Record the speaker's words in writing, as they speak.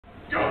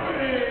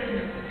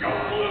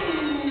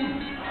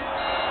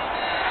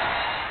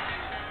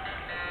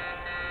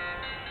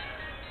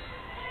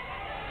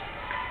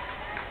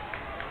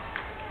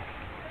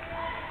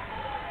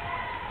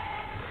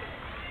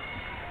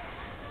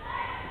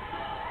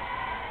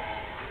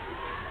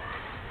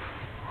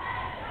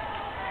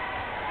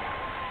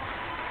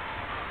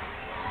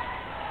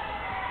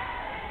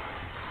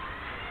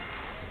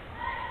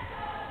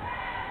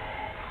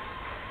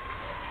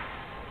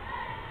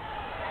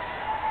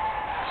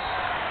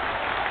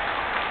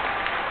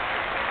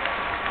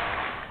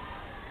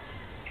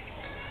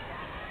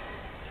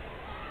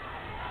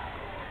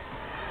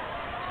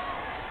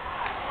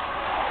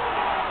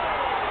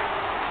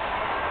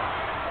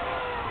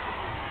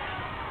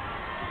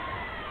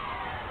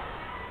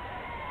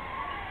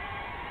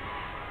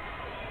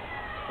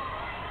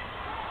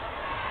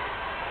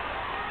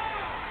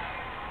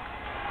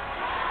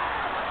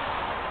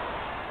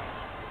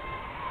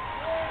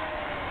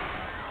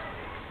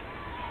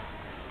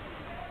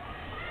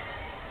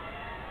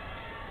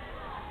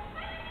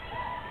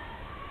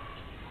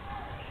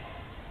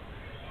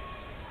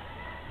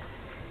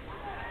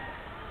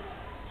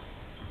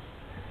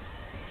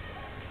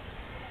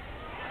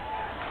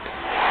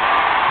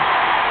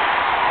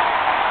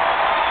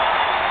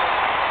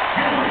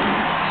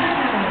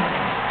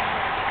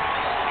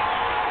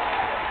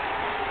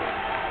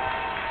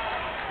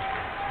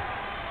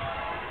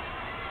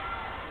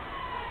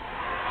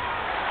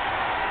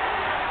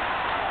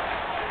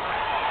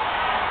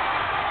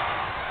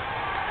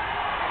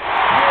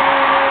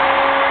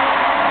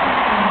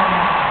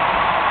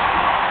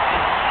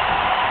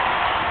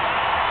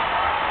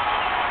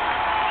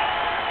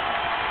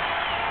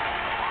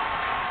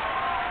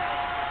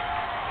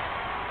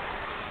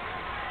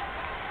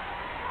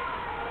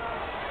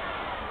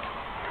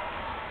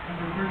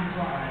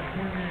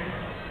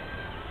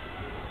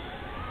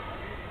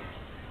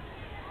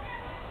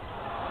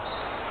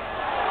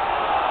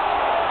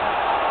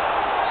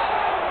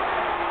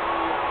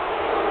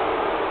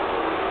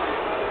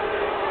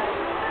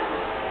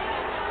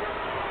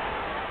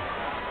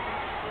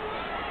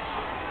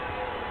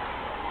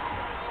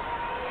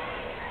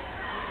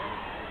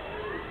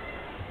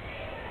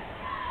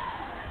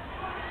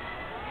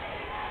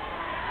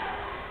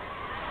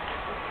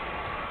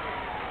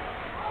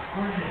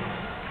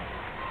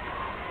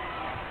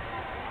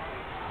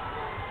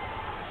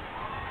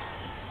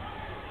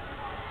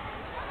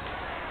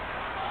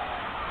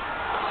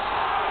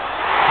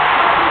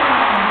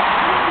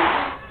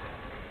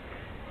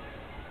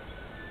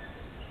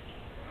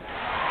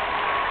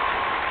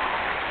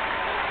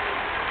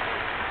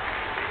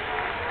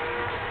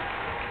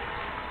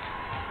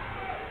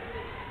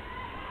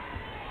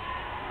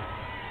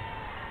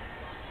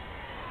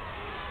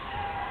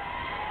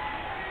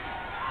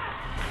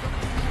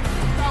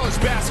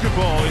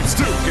Basketball, it's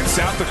Duke and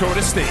South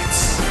Dakota State.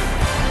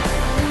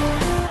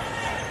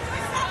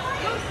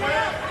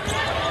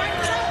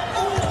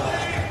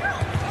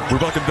 We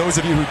welcome those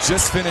of you who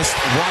just finished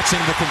watching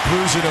the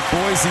conclusion of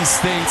Boise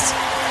State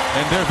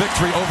and their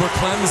victory over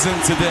Clemson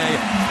today.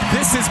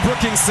 This is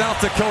Brookings,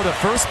 South Dakota,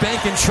 First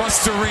Bank and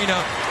Trust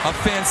Arena, a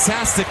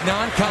fantastic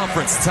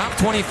non-conference top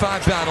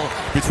 25 battle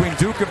between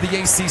Duke of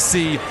the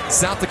ACC,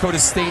 South Dakota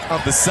State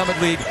of the Summit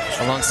League,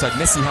 alongside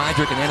Missy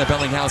Heidrich and Anna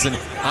Bellinghausen.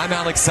 I'm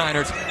Alex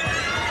Seinert.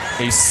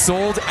 A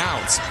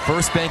sold-out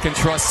First Bank and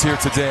Trust here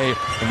today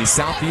in the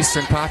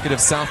southeastern pocket of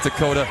South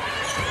Dakota.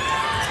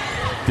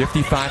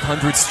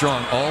 5,500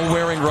 strong, all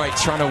wearing right,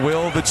 trying to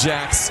will the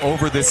Jacks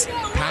over this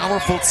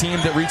powerful team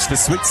that reached the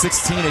Sweet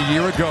 16 a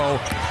year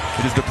ago.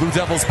 It is the Blue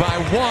Devils by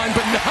one,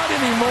 but not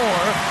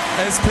anymore,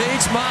 as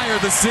Paige Mair,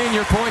 the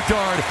senior point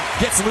guard,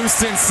 gets loose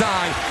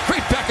inside.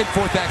 Great back and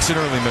forth action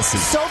early, Missy.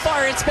 So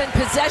far, it's been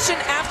possession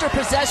after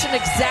possession,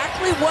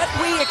 exactly what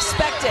we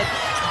expected.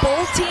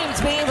 Both teams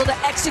being able to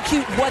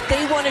execute what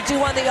they want to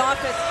do on the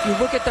offense. You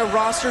look at their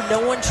roster,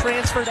 no one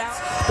transferred out.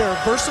 They're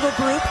a versatile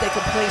group. They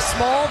can play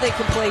small, they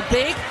can play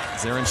big.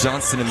 Aaron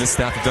Johnston and this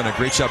staff have done a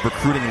great job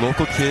recruiting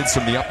local kids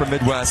from the upper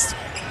Midwest.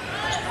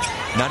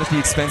 Not at the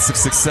expense of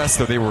success,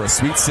 though. They were a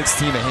Sweet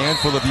 16 a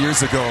handful of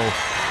years ago.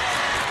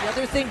 The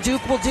other thing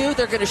Duke will do,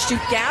 they're going to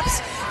shoot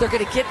gaps. They're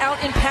going to get out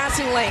in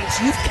passing lanes.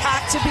 You've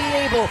got to be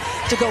able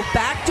to go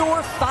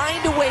backdoor,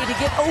 find a way to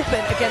get open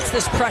against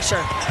this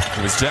pressure.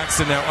 It was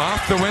Jackson now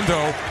off the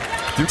window.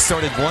 Duke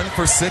started 1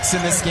 for 6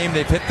 in this game.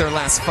 They've hit their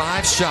last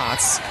 5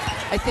 shots.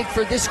 I think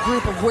for this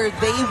group of where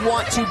they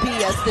want to be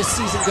as this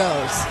season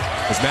goes.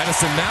 There's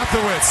Madison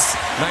Mathewitz.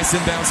 Nice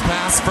inbounds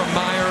pass from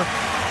Mair.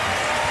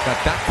 That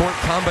backcourt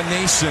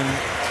combination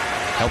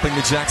helping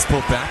the Jacks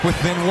pull back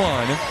within 1.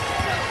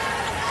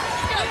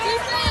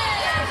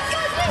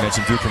 I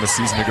mentioned Duke from a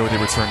season ago. They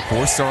returned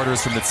 4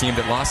 starters from the team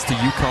that lost to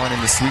UConn in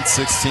the Sweet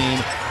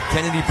 16.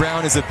 Kennedy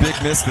Brown is a big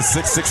miss. The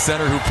 6'6"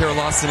 center who Pierre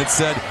Lawson had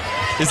said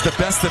is the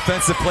best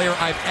defensive player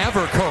I've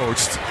ever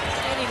coached.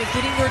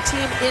 Getting your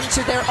team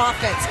into their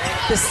offense.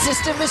 The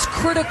system is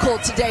critical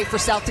today for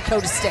South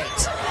Dakota State.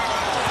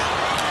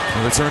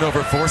 The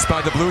turnover forced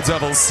by the Blue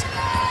Devils.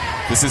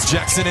 This is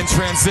Jackson in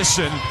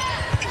transition.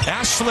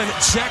 Ashlon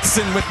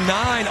Jackson with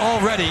 9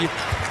 already.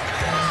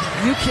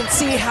 You can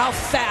see how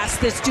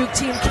fast this Duke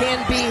team can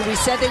be. We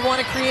said they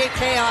want to create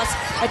chaos.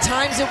 At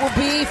times it will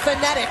be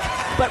frenetic,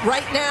 but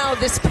right now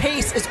this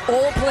pace is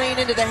all playing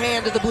into the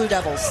hand of the Blue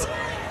Devils.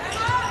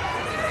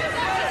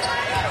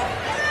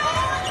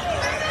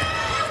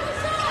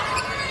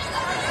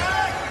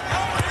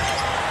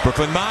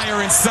 Brooklyn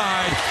Mair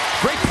inside.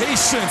 Great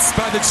patience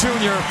by the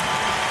junior.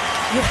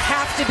 You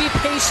have to be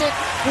patient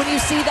when you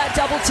see that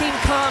double team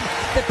come.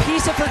 The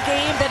piece of her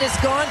game that has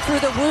gone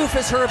through the roof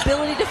is her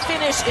ability to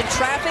finish in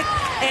traffic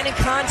and in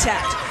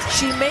contact.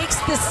 She makes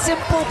the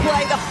simple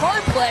play, the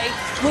hard play,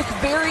 look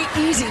very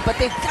easy, but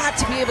they've got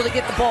to be able to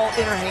get the ball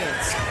in her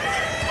hands.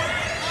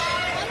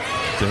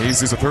 De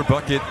Jesus with her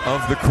bucket of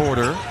the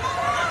quarter.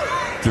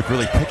 Duke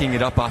really picking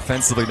it up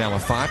offensively now,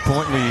 a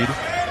 5-point lead.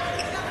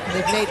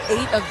 They've made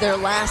 8 of their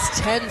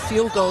last 10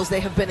 field goals.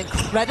 They have been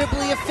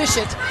incredibly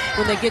efficient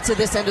when they get to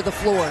this end of the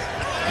floor.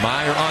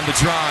 Mair on the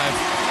drive.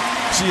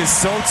 She is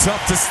so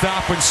tough to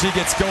stop when she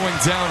gets going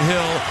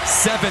downhill.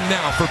 7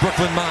 now for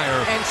Brooklyn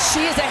Mair. And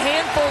she is a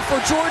handful for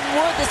Jordan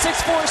Wood, the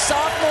 6'4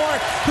 sophomore,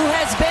 who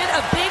has been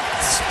a big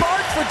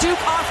spark for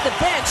Duke off the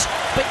bench.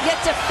 But yet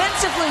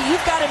defensively,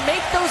 you've got to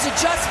make those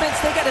adjustments.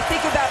 They got to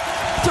think about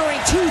throwing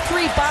 2-3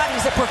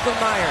 bodies at Brooklyn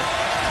Mair.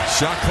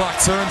 Shot clock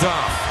turned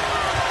off.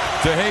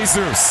 De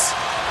Jesus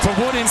to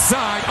Wood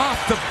inside, off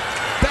the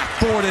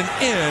backboard and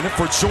in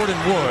for Jordan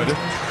Wood.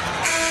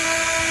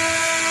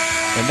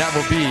 And that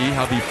will be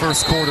how the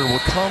first quarter will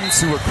come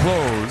to a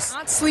close.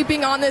 Not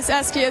sleeping on this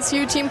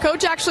SDSU team.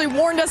 Coach actually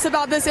warned us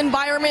about this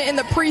environment in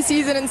the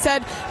preseason and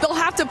said they'll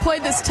have to play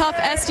this tough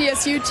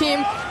SDSU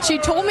team. She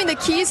told me the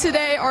keys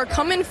today are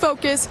come in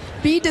focus,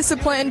 be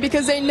disciplined,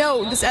 because they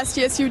know this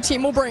SDSU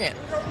team will bring it.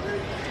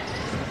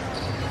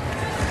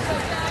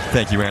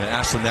 Thank you, Anna.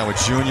 Ashlon, now a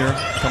junior,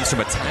 comes from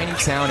a tiny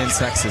town in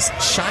Texas,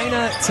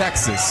 China,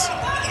 Texas,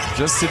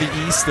 just to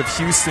the east of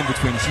Houston,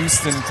 between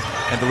Houston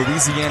and the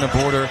Louisiana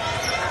border.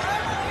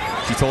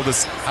 She told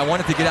us, I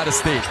wanted to get out of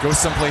state, go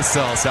someplace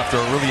else after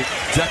a really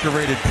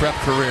decorated prep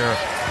career.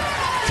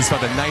 She's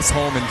found a nice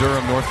home in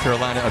Durham, North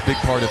Carolina, a big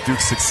part of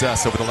Duke's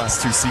success over the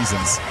last 2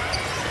 seasons.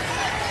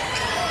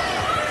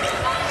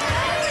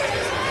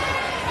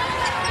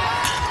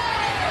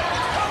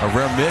 A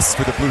rare miss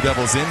for the Blue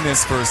Devils in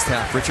this first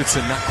half.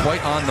 Richardson not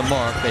quite on the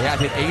mark. They had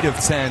hit 8 of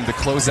 10 to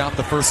close out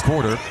the first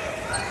quarter.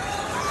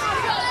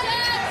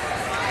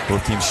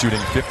 Both teams shooting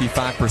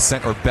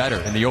 55% or better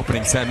in the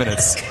opening 10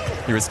 minutes.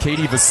 Here is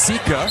Katie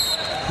Vasika,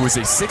 who is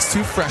a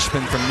 6'2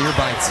 freshman from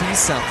nearby T,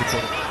 South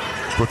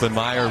Dakota. Brooklyn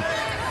Mair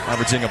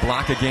averaging a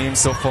block a game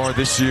so far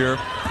this year.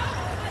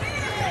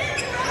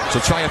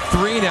 She'll try a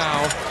 3 now.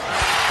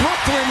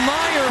 Brooklyn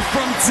Mair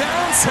from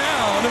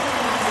downtown.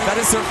 That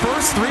is her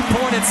first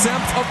 3-point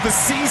attempt of the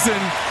season.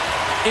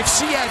 If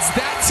she adds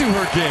that to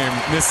her game,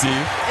 Missy.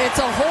 It's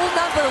a whole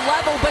nother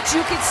level, but you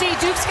can see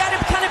Duke's got to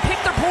kind of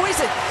pick their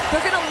poison.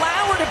 They're going to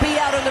allow her to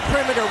be out on the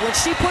perimeter. When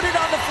she put it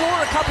on the floor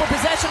a couple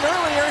possessions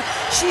earlier,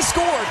 she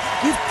scored.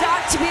 You've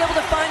got to be able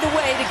to find a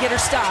way to get her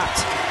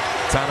stopped.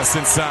 Thomas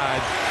inside.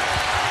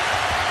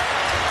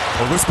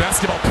 A loose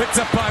basketball picked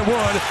up by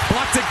Wood.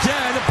 Blocked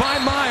again by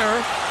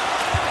Mair.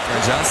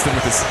 And Johnston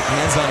with his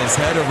hands on his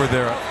head over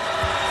there.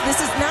 This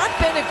has not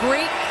been a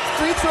great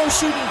free throw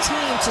shooting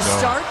team to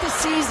start the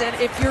season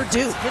if you're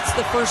Duke. Hits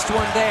the first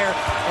one there.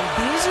 And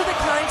these are the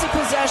kinds of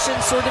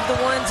possessions, sort of the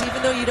ones,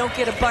 even though you don't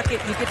get a bucket,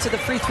 you get to the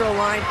free throw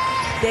line,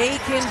 they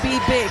can be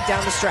big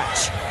down the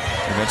stretch.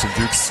 You mentioned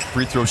Duke's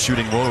free throw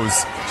shooting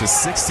woes,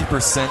 just 60%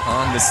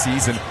 on the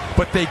season,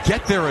 but they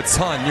get there a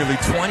ton, nearly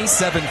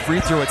 27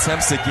 free throw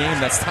attempts a game.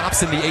 That's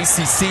tops in the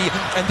ACC,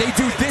 and they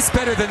do this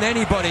better than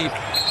anybody.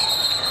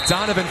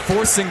 Donovan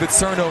forcing the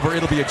turnover.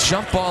 It'll be a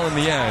jump ball in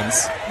the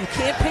ends. You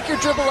can't pick your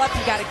dribble up.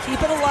 You got to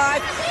keep it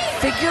alive.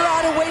 Figure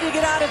out a way to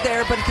get out of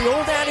there. But the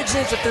old adage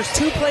is, if there's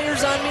 2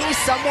 players on me,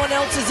 someone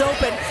else is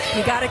open.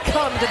 You got to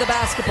come to the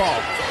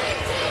basketball.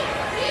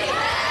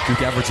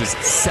 Duke averages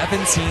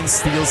 17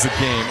 steals a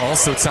game.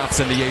 Also tops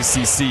in the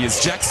ACC as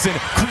Jackson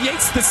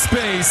creates the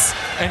space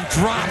and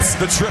drops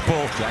the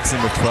triple.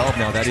 Jackson with 12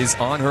 now. That is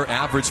on her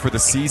average for the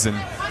season.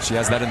 She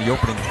has that in the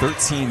opening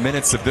 13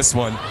 minutes of this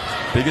one.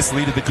 Biggest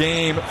lead of the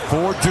game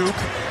for Duke.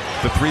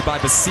 The 3 by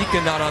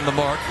Vasika not on the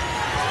mark.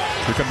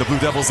 Here come the Blue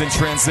Devils in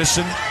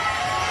transition.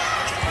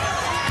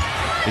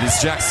 It is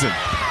Jackson.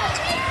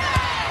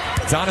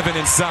 Donovan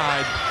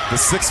inside. The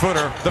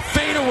 6-footer. The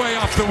fadeaway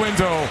off the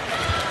window.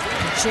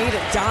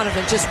 Jadyn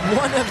Donovan, just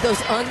one of those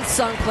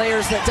unsung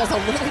players that does a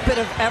little bit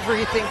of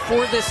everything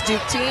for this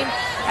Duke team.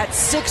 At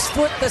 6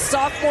 foot, the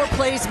sophomore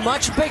plays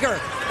much bigger,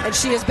 and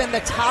she has been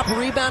the top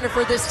rebounder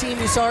for this team.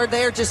 You saw her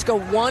there just go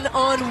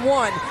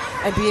one-on-one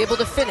and be able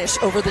to finish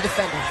over the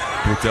defender.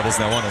 Duke Devils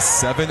now on a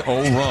 7-0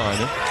 run.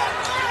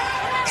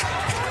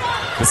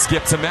 The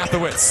skip to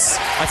Mathewitz.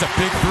 That's a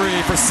big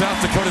 3 for South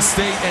Dakota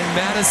State and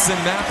Madison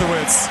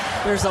Mathewitz.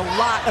 There's a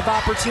lot of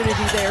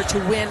opportunity there to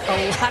win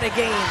a lot of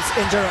games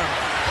in Durham.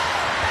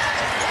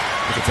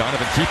 Look at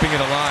Donovan keeping it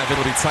alive.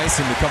 It'll be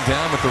Tyson to come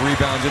down with the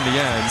rebound in the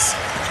ends.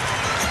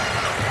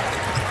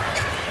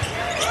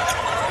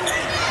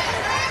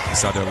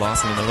 saw their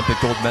loss in an Olympic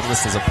gold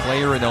medalist as a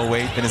player in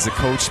 08 and as a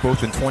coach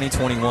both in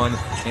 2021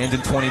 and in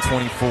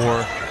 2024.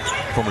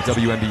 Former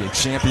WNBA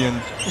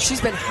champion. She's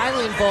been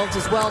highly involved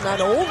as well,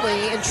 not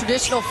only in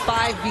traditional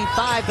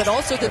 5v5, but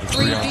also the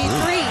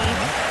 3v3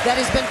 that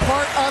has been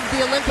part of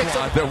the Olympics.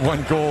 That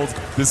won gold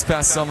this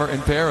past summer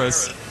in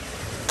Paris.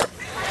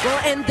 Well,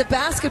 and the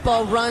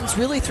basketball runs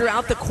really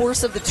throughout the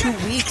course of the 2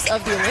 weeks of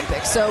the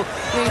Olympics. So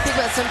you think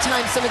about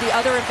sometimes some of the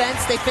other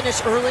events, they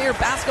finish earlier.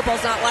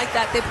 Basketball's not like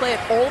that. They play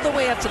it all the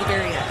way up to the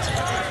very end.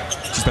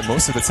 She spent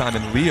most of the time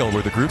in Lille,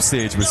 where the group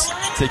stage was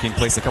taking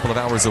place a couple of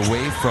hours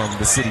away from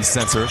the city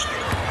center.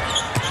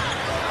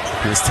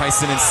 Here's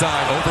Tyson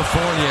inside, over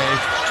Fournier.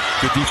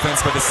 Good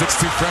defense by the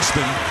 6'2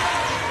 freshman.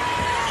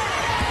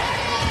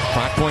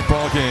 5-point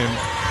ball game.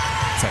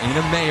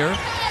 Taina Mair,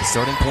 the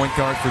starting point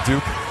guard for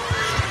Duke.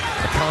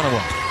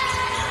 Akanawa,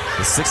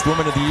 the 6th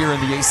woman of the year in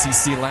the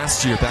ACC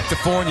last year. Back to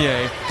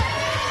Fournier.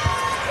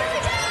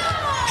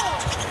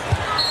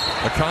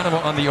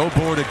 Akanawa on the O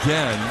board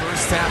again.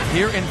 First half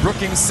here in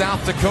Brookings,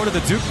 South Dakota. The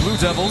Duke Blue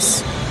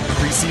Devils,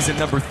 preseason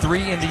number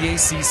 3 in the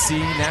ACC,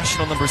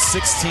 national number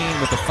 16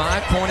 with a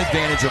 5-point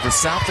advantage over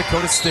South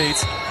Dakota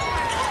State.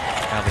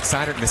 Alex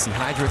Seidert, Missy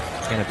Heidrich,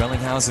 Anna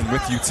Bellinghausen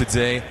with you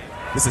today.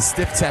 This is a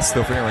stiff test,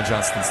 though, for Aaron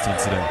Johnston's team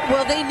today.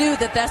 Well, they knew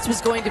that this was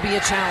going to be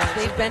a challenge.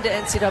 They've been to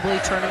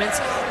NCAA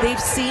tournaments. They've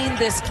seen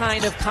this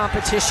kind of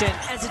competition.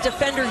 As a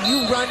defender,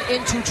 you run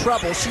into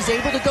trouble. She's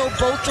able to go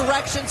both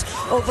directions,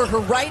 over her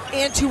right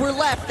and to her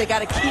left. They got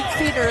to keep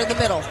feeding her in the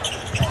middle.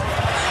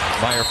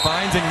 Mair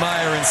finding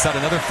Mair inside,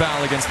 another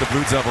foul against the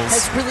Blue Devils.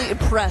 Has really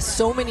impressed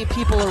so many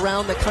people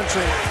around the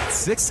country.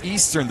 6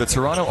 Eastern, the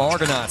Toronto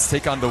Argonauts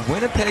take on the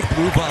Winnipeg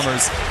Blue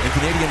Bombers in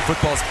Canadian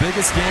football's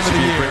biggest game of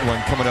the year. Great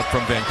one coming up from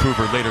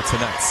Vancouver later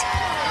tonight.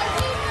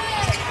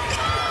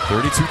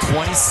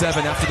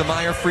 32-27 after the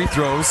Mair free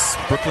throws.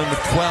 Brooklyn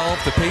with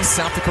 12 to pace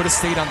South Dakota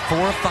State on 4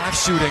 of 5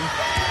 shooting.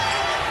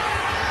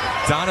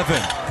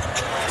 Donovan,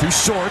 2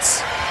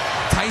 shorts.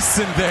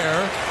 Tyson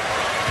there.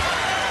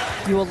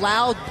 You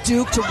allow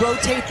Duke to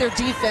rotate their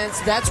defense.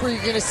 That's where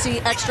you're going to see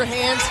extra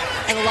hands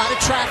and a lot of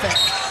traffic.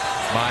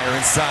 Mair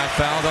inside,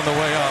 fouled on the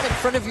way up. In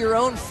front of your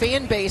own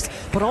fan base,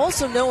 but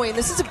also knowing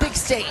this is a big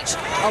stage.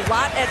 A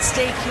lot at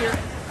stake here.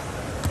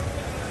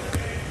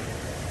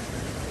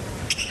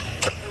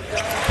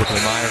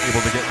 Brooklyn Mair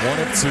able to get 1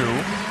 of 2.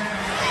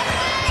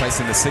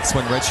 Tyson, the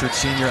 6'1" redshirt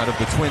senior out of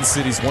the Twin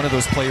Cities, one of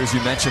those players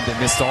you mentioned that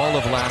missed all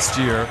of last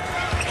year.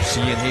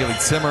 She and Haley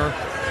Timmer,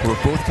 who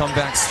have both come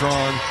back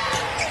strong.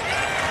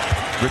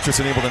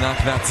 Richardson able to knock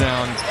that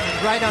down.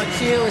 Right on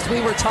cue, as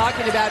we were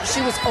talking about.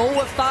 She was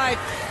 0 of 5,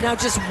 now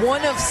just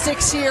 1 of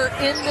 6 here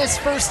in this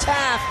first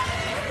half.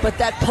 But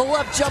that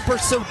pull-up jumper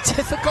so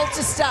difficult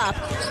to stop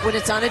when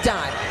it's on a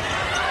dime.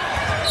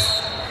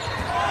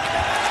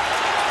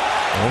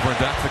 Over and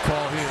back the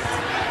call here.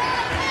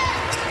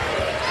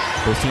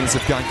 Both teams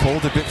have gone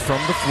cold a bit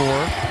from the floor.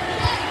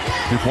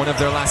 Duke 1 of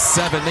their last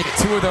 7, make it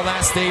 2 of their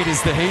last 8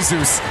 is De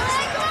Jesus.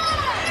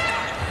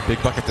 Big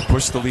bucket to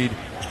push the lead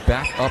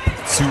back up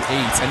to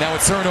 8. And now a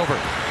turnover.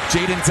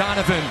 Jadyn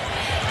Donovan.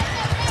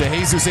 De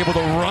Jesus able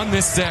to run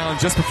this down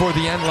just before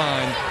the end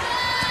line.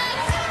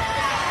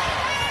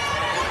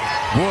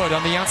 Wood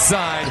on the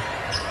outside.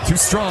 Too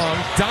strong.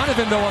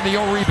 Donovan, though, on the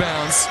O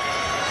rebounds.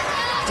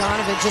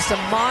 Donovan just a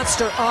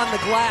monster on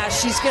the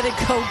glass. She's going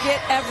to go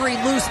get every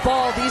loose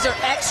ball. These are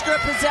extra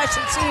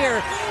possessions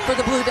here for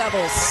the Blue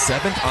Devils.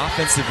 7th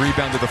offensive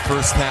rebound of the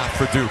first half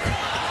for Duke.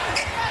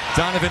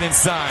 Donovan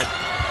inside.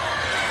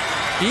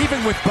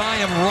 Even with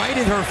Byam right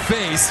in her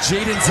face,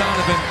 Jadyn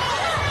Donovan.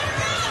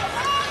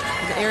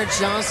 And Aaron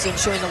Johnston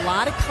showing a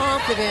lot of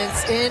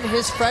confidence in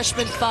his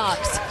freshman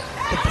Fox.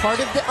 And part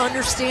of the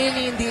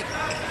understanding the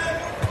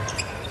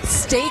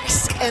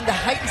stakes and the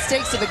heightened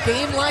stakes of a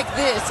game like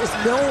this is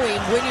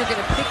knowing when you're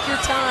going to pick your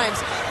times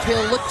to be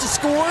able to look to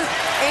score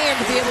and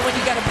to be able when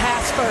you got to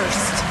pass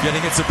first.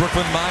 Getting it to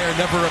Brooklyn Mair,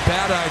 never a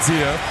bad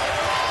idea.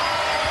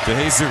 De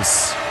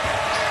Jesus.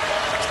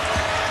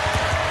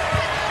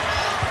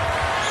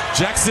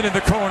 Jackson in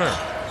the corner.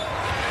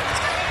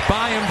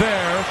 Byam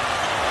there.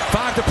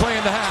 5 to play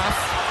in the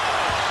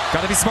half.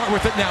 Got to be smart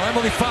with it now.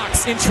 Emily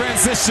Fox in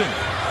transition.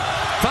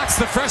 Fox,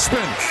 the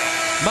freshman.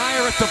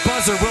 Mair at the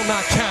buzzer will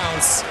not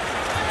count.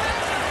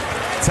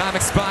 Time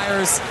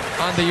expires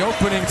on the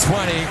opening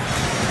 20.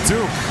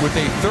 Duke with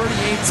a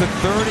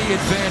 38-30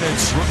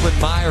 advantage. Brooklyn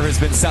Mair has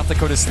been South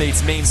Dakota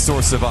State's main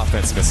source of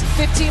offense, Missy.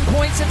 15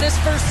 points in this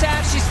first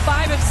half. She's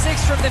 5 of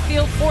 6 from the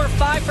field, 4 of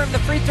 5 from the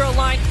free throw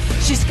line.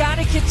 She's got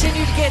to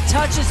continue to get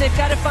touches. They've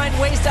got to find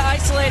ways to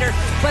isolate her.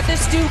 But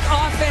this Duke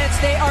offense,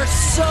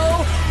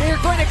 they're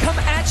going to come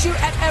at you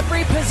at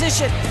every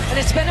position. And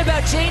it's been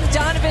about Jadyn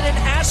Donovan and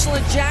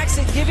Ashlon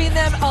Jackson giving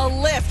them a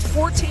lift.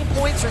 14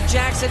 points from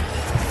Jackson,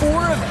 4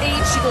 of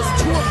 8. She goes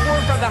 2 of 4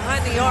 from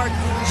behind the arc.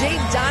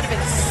 Jadyn Donovan,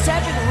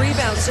 7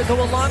 rebounds to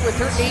go along with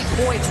her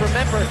 8 points.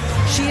 Remember,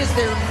 she is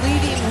their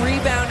leading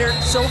rebounder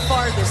so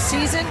far this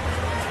season.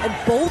 and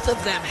both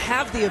of them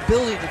have the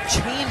ability to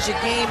change a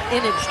game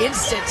in an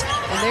instant,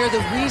 and they're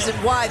the reason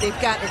why they've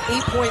got an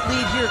 8-point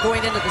lead here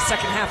going into the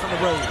second half on the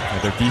road.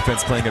 And their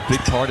defense playing a big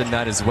part in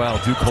that as well.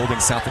 Duke holding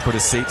South Dakota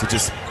State to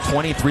just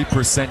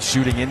 23%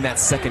 shooting in that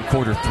second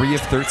quarter, 3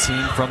 of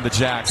 13 from the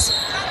Jacks.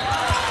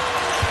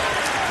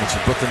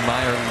 Brooklyn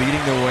Mair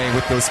leading the way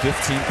with those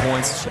 15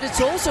 points. But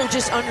it's also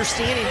just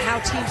understanding how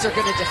teams are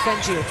going to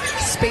defend you.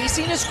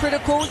 Spacing is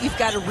critical. You've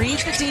got to read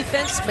the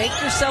defense, make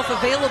yourself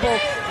available,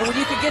 and when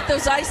you can get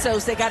those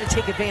ISOs, they got to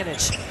take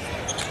advantage.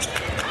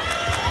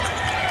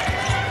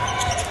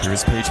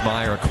 Here's Paige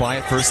Mair, a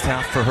quiet first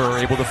half for her,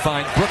 able to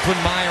find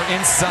Brooklyn Mair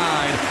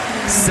inside.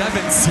 17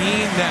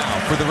 now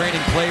for the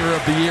reigning player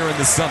of the year in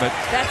the Summit.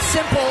 That's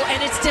simple,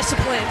 and it's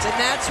disciplined, and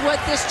that's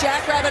what this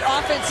Jackrabbit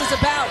offense is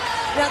about.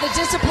 Now, the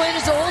discipline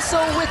is also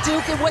with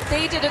Duke and what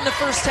they did in the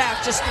first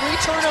half. Just 3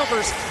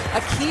 turnovers, a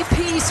key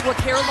piece, what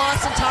Carol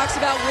Lawson talks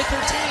about with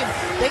her team.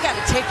 They got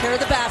to take care of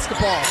the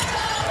basketball.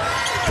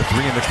 The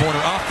 3 in the corner,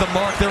 off the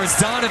mark. There is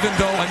Donovan,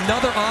 though,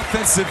 another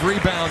offensive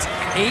rebound.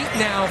 8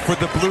 now for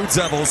the Blue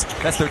Devils.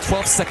 That's their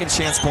 12th second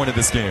chance point of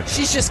this game.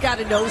 She's just got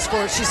a nose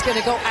for it. She's going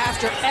to go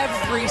after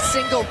every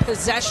single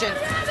possession.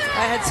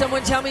 I had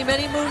someone tell me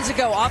many moons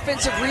ago,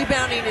 offensive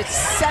rebounding, it's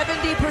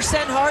 70%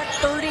 heart,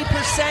 30%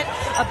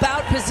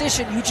 about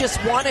position. You just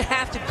want to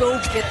have to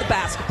go get the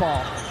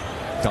basketball.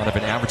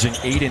 Donovan averaging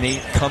 8 and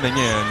 8 coming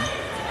in.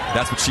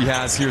 That's what she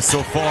has here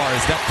so far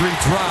as that 3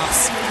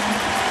 drops.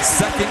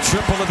 Second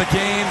triple of the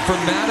game for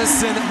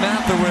Madison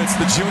Mathewitz,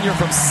 the junior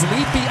from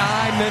Sleepy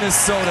Eye,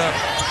 Minnesota.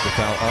 The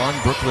foul on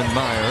Brooklyn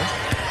Mair.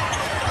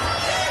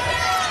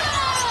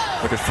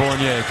 Look at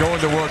Fournier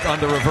going to work on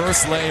the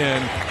reverse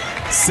lay-in.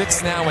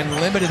 6 now in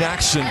limited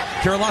action.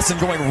 Carol Lawson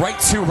going right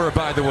to her,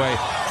 by the way,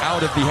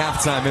 out of the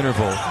halftime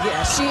interval.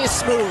 Yeah, she is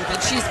smooth, and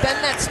she's been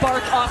that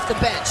spark off the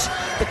bench.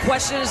 The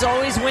question is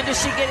always, when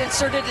does she get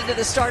inserted into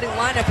the starting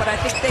lineup? But I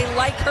think they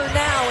like her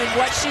now in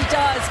what she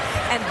does,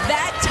 and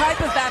that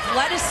type of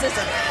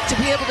athleticism to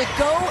be able to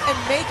go and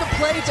make a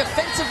play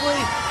defensively,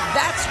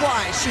 that's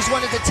why she's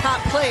one of the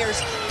top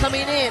players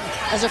coming in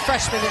as a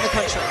freshman in the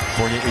country.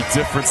 Fournier, a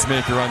difference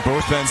maker on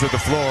both ends of the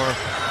floor.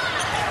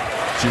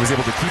 She was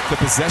able to keep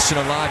the possession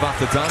alive off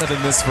the Donovan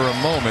miss for a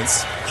moment.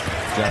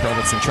 Jack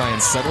Robertson try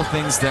and settle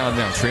things down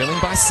now, trailing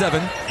by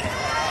 7.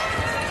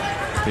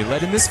 They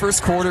led in this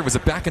first quarter. It was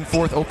a back and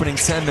forth opening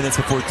 10 minutes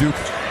before Duke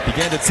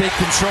began to take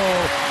control.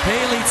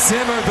 Haley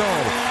Timmer,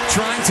 though,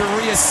 trying to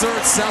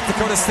reassert South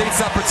Dakota State's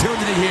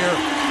opportunity here.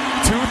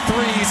 2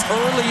 threes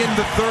early in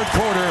the third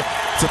quarter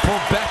to pull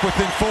back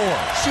within 4.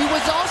 She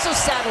was also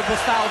saddled with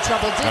foul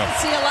trouble. Didn't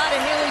see a lot of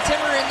Haley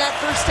Timmer in that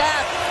first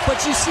half, but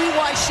you see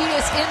why she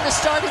is in the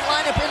starting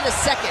lineup in the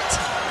second.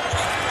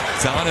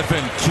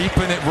 Donovan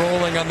keeping it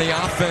rolling on the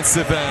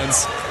offensive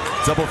ends.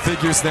 Double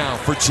figures now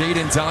for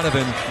Jadyn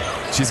Donovan.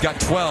 She's got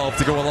 12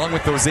 to go along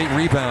with those 8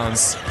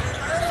 rebounds.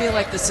 I feel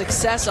like the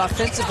success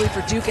offensively for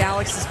Duke,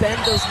 Alex, has been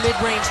those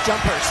mid-range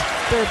jumpers.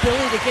 Their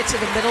ability to get to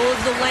the middle of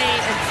the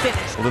lane and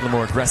finish. A little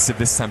more aggressive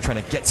this time, trying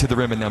to get to the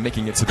rim and now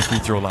making it to the free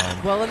throw line.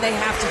 Well, and they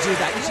have to do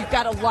that. You've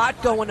got a lot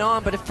going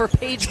on, but for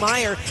Paige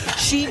Mair,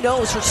 she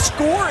knows her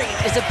scoring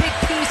is a big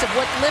piece of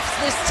what lifts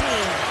this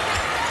team.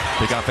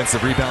 Big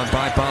offensive rebound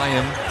by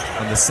Byam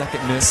on the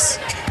second miss.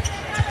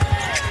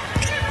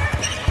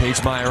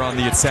 Paige Mair on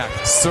the attack,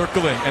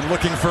 circling and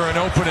looking for an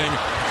opening.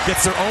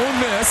 Gets her own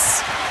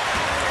miss.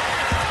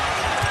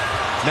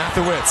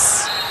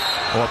 Mathewitz,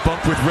 a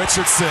bump with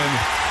Richardson.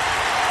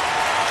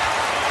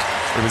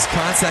 It was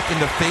contact in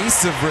the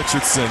face of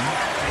Richardson.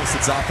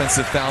 It's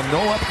offensive foul,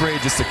 no upgrade,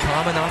 just a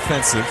common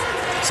offensive.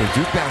 So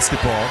Duke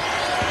basketball.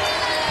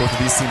 Both of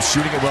these teams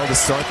shooting it well to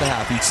start the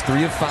half. Each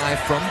 3 of 5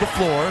 from the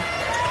floor.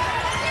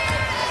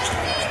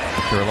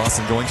 Carol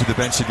Lawson going to the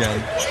bench again.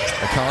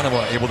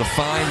 Economo able to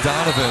find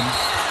Donovan.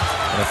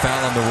 And a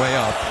foul on the way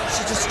up.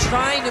 She's just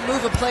trying to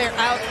move a player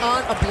out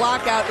on a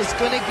block out, is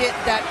going to get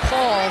that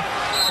call.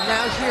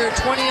 Now here,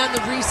 20 on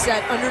the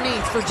reset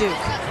underneath for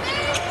Duke.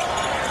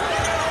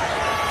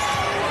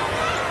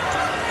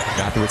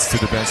 Mathewitz to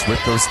the bench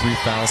with those 3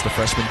 fouls. The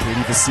freshman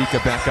Katie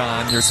Vasika back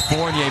on. Here's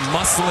Fournier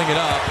muscling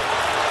it up.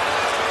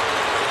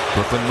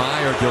 Brooklyn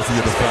Mair guilty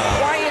of the foul.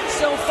 Quiet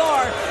so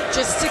far,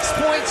 just 6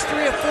 points,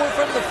 3 of 4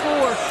 from the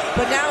floor.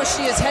 But now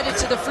she is headed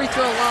to the free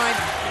throw line.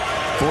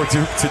 For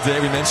Duke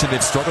today, we mentioned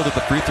they've struggled at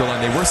the free throw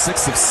line. They were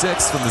 6 of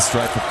 6 from the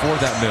stripe before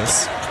that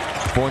miss.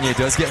 Fournier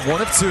does get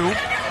 1 of 2.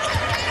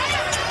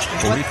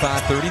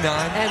 45-39.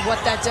 And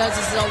what that does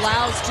is it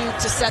allows Duke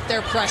to set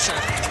their pressure.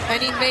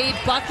 Any made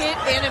bucket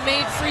and a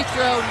made free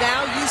throw,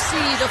 now you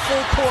see the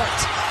full court.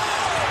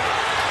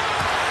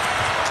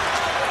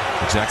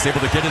 Jack's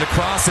able to get it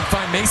across and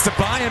find Mesa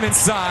Byam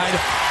inside.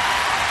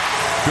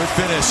 Good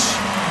finish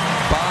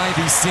by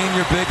the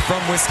senior big from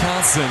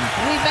Wisconsin.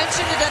 We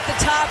mentioned it at the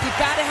top. You've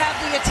got to have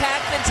the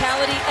attack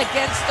mentality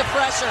against the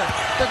pressure.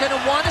 They're going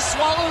to want to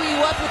swallow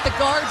you up with the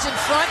guards in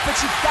front, but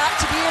you've got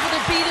to be able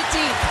to beat it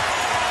deep.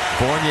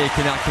 Fournier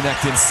cannot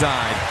connect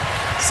inside.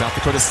 South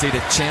Dakota State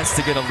a chance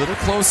to get a little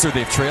closer.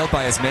 They've trailed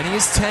by as many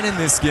as 10 in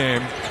this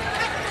game.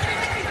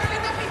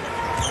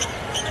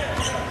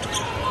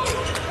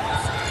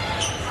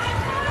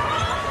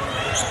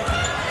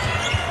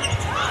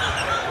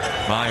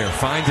 Mair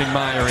finding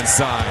Mair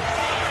inside.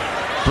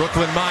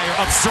 Brooklyn Mair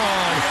up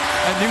strong.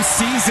 A new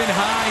season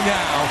high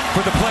now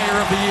for the player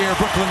of the year,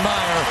 Brooklyn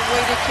Mair.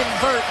 Way to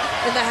convert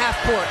in the half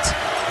court.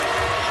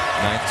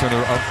 Ninth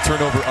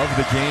turnover of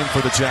the game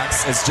for the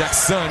Jacks as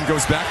Jackson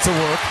goes back to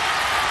work.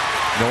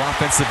 No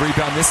offensive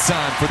rebound this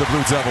time for the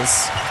Blue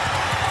Devils.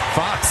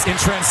 Fox in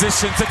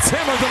transition to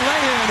Timmer, the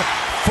lay-in.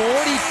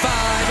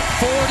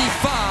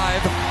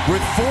 45-45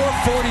 with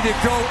 4:40 to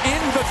go in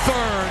the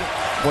third.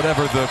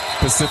 Whatever the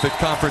Pacific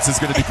Conference is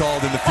going to be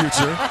called in the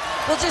future.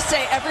 We'll just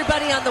say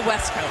everybody on the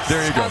West Coast. There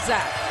you go. How's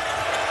that?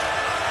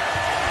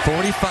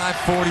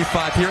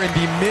 45-45 here in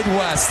the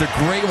Midwest. A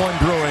great one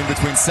brewing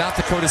between South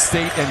Dakota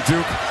State and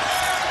Duke.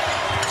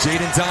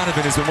 Jadyn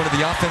Donovan has been one of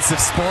the offensive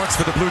sparks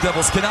for the Blue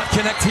Devils. Cannot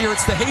connect here.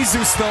 It's de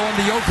Jesus, though, on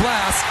the O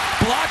glass.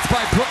 Blocked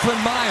by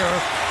Brooklyn Mair.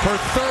 Her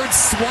third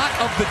swat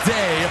of the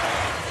day.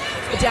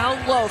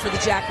 Down low for the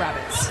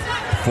Jackrabbits.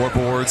 4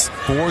 boards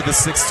for the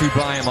 6'2"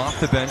 Byam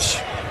off the bench.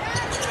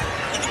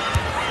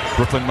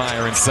 Brooklyn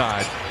Mair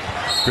inside.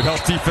 Good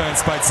help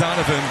defense by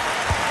Donovan.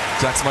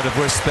 Jacks might have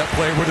wished that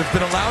play would have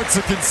been allowed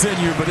to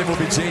continue, but it will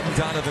be Jadyn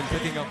Donovan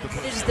picking up the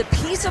play. It is the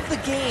piece of the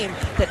game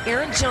that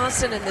Aaron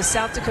Johnson and the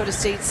South Dakota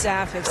State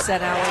staff have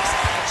said, Alex.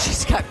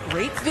 She's got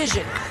great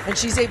vision, and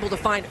she's able to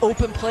find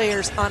open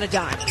players on a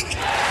dime.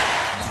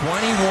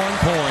 21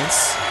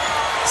 points,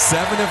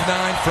 7 of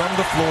 9 from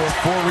the floor,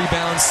 4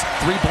 rebounds,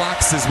 3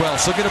 blocks as well.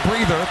 She'll get a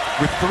breather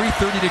with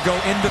 3:30 to go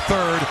in the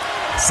third.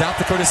 South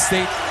Dakota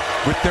State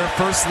with their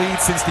first lead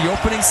since the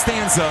opening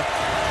stanza.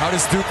 How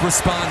does Duke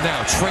respond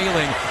now?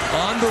 Trailing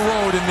on the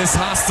road in this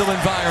hostile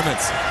environment.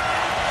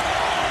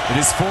 It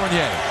is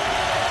Fournier.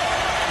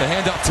 The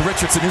handoff to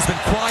Richardson, who's been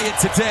quiet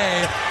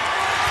today.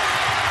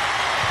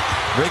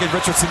 Reagan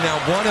Richardson now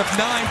 1 of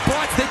 9,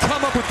 but they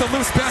come up with the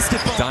loose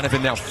basketball.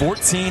 Donovan now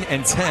 14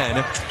 and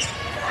 10.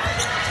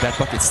 That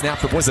bucket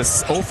snap, it was a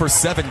 0 for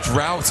 7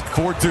 drought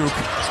for Duke.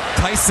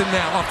 Tyson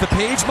now off the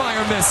page.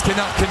 Mair miss,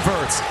 cannot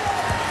convert.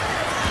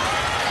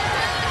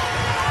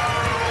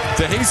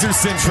 De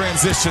Jesus in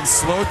transition,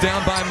 slowed down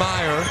by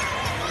Mair.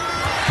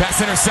 Pass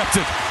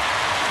intercepted.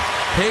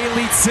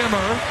 Haley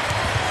Timmer.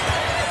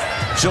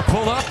 She'll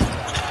pull up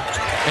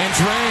and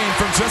drain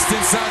from just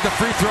inside the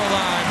free throw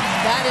line.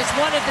 That is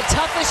one of the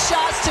toughest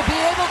shots to be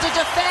able to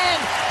defend.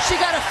 She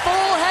got a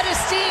full head of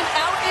steam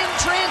out in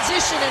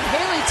transition, and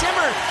Haley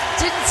Timmer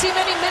didn't see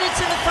many minutes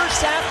in the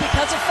first half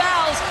because of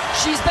fouls.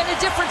 She's been a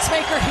difference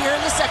maker here in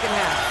the second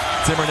half.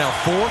 Timmer now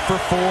 4 for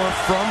 4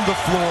 from the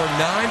floor,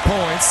 9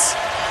 points.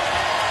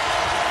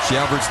 She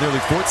averaged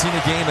nearly 14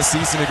 a game a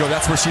season ago.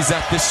 That's where she's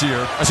at this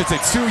year. I should say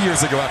 2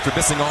 years ago after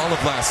missing all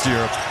of last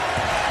year.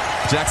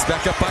 Jacks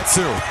back up by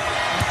 2.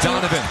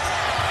 Donovan.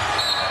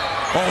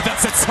 Oh,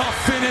 that's a tough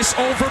finish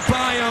over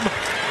Byam.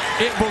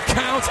 It will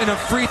count, and a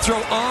free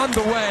throw on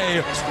the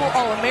way. School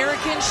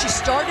All-American. She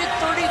started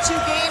 32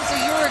 games a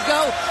year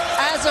ago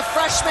as a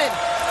freshman.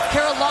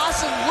 Kara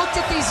Lawson looked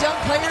at these young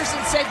players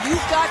and said,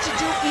 you've got to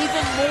do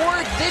even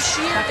more this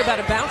year. Talk about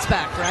a bounce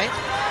back, right?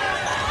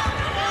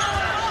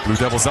 Blue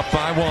Devils up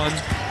by 1.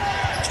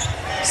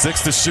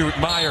 6 to shoot.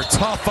 Mair,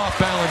 tough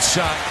off-balance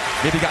shot.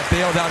 Maybe got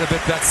bailed out a bit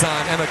that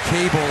time. Emma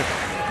Cable.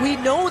 We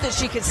know that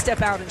she can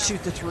step out and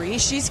shoot the 3.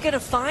 She's going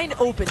to find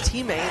open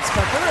teammates,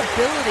 but her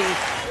ability,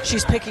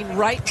 she's picking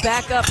right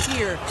back up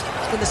here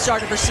in the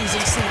start of her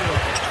season senior.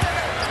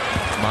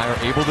 Mair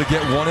able to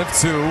get 1 of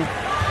 2.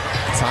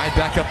 Tied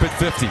back up at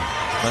 50.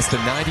 Less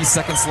than 90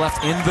 seconds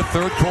left in the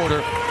third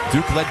quarter.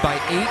 Duke led by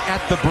 8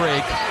 at the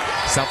break.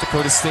 South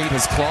Dakota State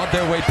has clawed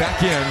their way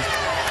back in.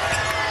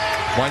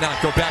 Why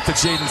not go back to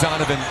Jadyn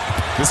Donovan?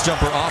 This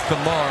jumper off the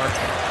mark.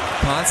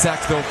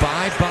 Contact, though,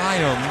 by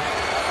Byam.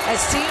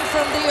 As seen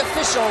from the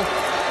official,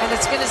 and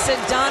it's going to send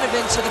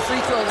Donovan to the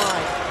free throw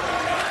line.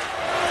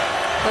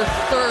 Her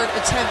third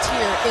attempt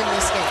here in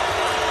this game.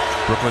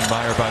 Brooklyn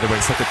Mair, by the way,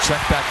 set the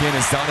check back in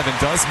as Donovan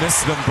does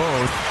miss them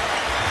both.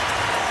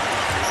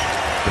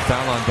 The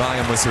foul on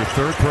Byam was her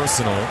third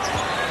personal.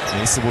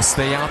 Mesa will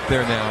stay out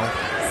there now.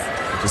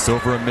 Just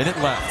over a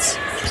minute left.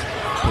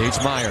 Paige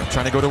Mair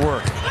trying to go to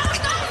work.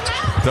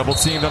 Double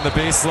teamed on the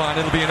baseline.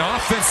 It'll be an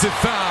offensive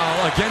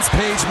foul against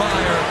Paige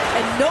Mair.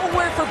 And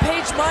nowhere for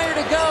Paige Mair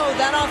to go.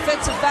 That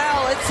offensive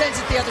foul, it sends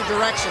it the other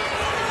direction.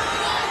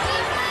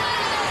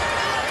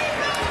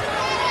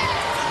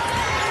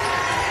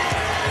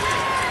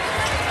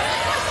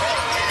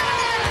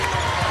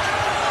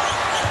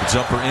 The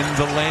jumper in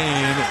the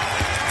lane.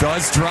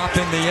 Does drop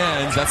in the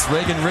end. That's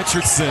Reagan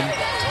Richardson.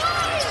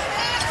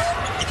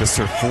 Just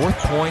her 4th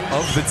point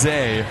of the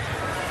day.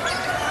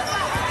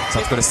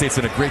 South Dakota State's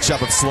done a great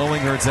job of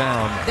slowing her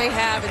down. They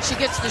have, and she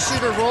gets to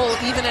shoot her roll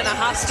even in a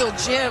hostile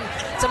gym.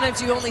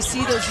 Sometimes you only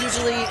see those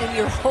usually in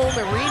your home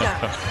arena.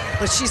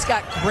 But she's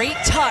got great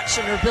touch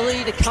and her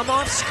ability to come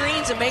off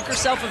screens and make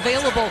herself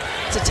available.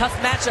 It's a tough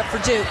matchup for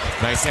Duke.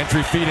 Nice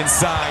entry feed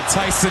inside.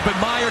 Tyson, but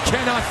Mair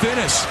cannot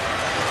finish.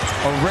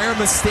 A rare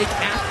mistake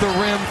at the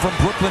rim from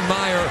Brooklyn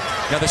Mair.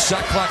 Now the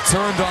shot clock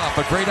turned off.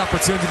 A great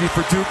opportunity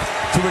for Duke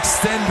to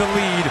extend the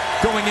lead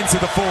going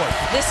into the 4th.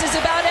 This is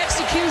about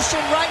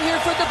execution right here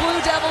for the Blue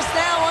Devils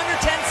now under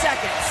 10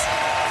 seconds.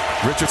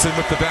 Richardson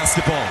with the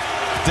basketball.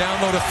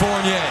 Down low to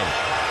Fournier.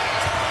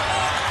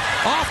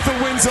 Off the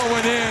window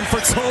and in for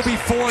Toby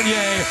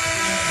Fournier.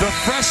 The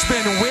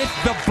freshman with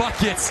the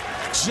bucket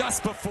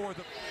just before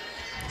the...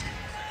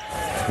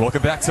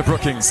 Welcome back to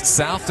Brookings.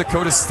 South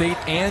Dakota State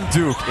and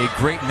Duke. A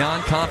great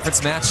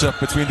non-conference matchup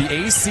between the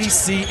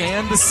ACC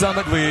and the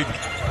Summit League.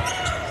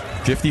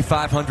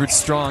 5,500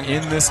 strong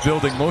in this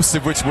building, most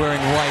of which wearing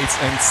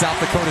white, and South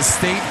Dakota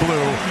State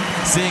blue,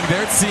 seeing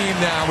their team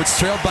now, which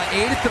trailed by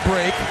 8 at the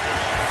break,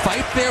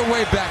 fight their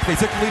way back. They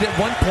took the lead at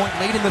 1 point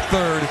late in the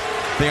third.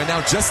 They are now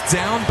just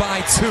down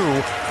by 2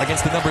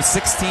 against the number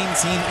 16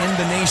 team in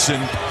the nation.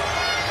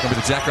 Remember,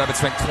 the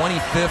Jackrabbits ranked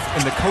 25th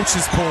in the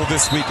coaches poll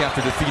this week after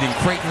defeating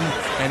Creighton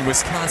and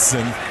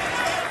Wisconsin.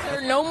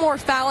 No more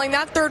fouling.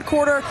 That third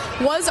quarter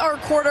was our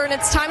quarter, and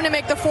it's time to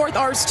make the fourth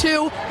ours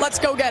too. Let's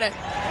go get it.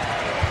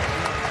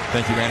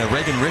 Thank you, Anna.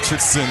 Reagan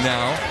Richardson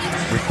now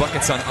with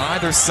buckets on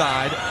either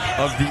side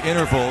of the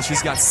interval.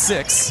 She's got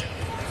 6.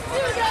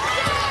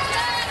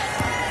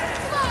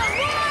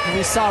 And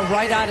we saw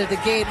right out of the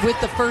gate with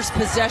the first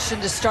possession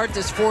to start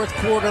this fourth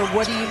quarter.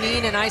 What do you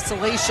mean in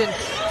isolation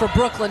for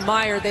Brooklyn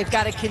Meyer? They've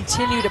got to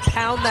continue to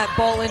pound that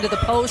ball into the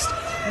post.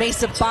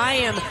 Mesa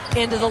Byam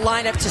into the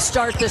lineup to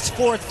start this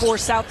fourth for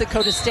South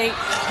Dakota State,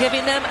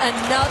 giving them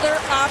another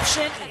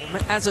option.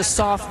 As a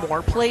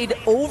sophomore, played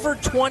over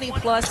 20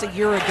 plus a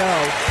year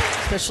ago,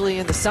 especially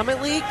in the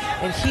Summit League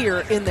and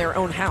here in their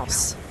own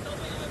house.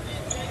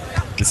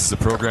 This is a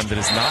program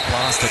that has not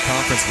lost a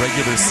conference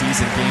regular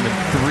season game in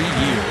 3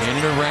 years.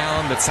 In and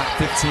around the top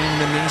 15 in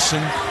the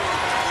nation.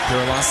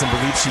 Kara Lawson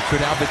believes she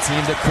could have the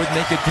team that could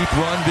make a deep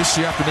run this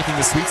year after making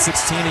the Sweet 16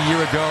 a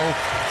year ago.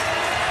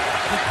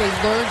 I think they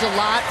learned a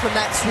lot from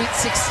that Sweet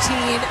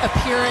 16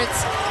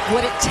 appearance,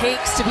 what it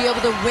takes to be able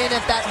to win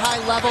at that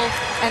high level,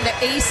 and the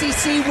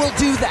ACC will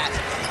do that.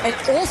 And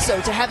also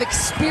to have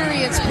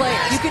experienced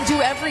players. You can do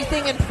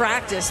everything in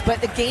practice, but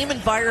the game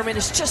environment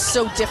is just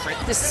so different.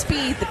 The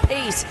speed, the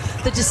pace,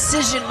 the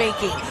decision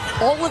making,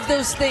 all of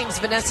those things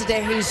Vanessa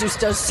de Jesus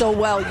does so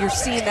well. You're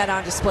seeing that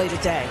on display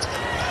today.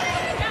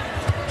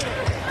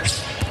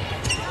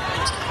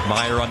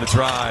 Mair on the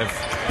drive.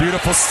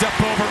 Beautiful step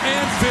over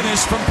and finish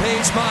from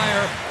Paige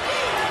Mair.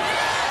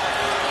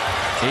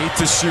 8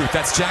 to shoot.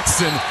 That's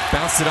Jackson.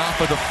 Bounced it off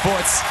of the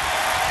foot.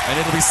 And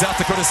it'll be South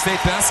Dakota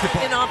State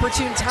basketball. In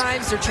opportune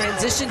times, their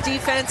transition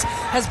defense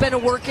has been a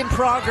work in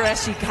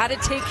progress. You got to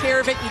take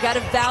care of it. You got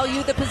to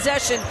value the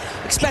possession,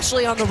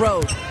 especially on the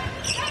road.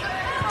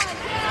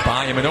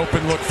 Byam, an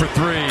open look for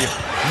 3.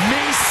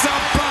 Mesa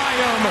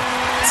Byam.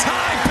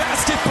 Tie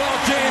basketball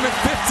game at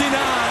 59.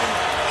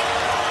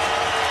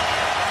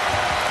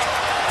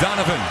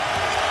 Donovan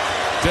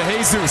de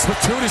Jesus with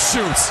 2 to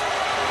shoot.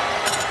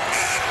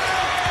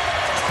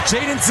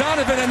 Jadyn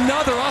Donovan,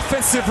 another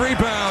offensive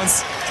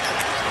rebounds.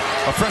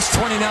 A fresh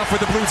 20 now for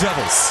the Blue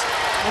Devils.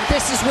 And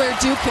this is where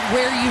Duke can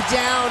wear you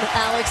down,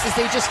 Alex, as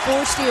they just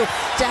forced you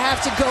to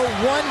have to go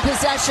one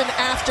possession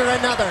after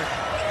another.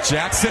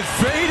 Jackson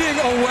fading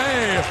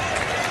away.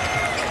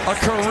 A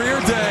career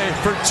day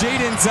for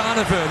Jadyn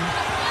Donovan.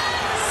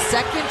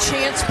 Second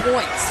chance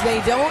points.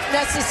 They don't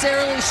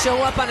necessarily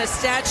show up on a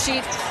stat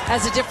sheet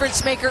as a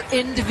difference maker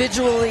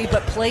individually,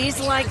 but plays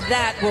like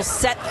that will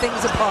set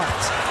things apart.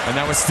 And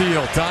now a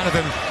steal.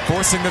 Donovan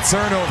forcing the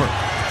turnover.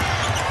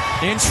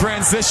 In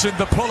transition,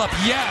 the pull-up,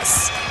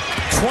 yes!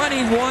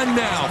 21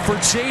 now for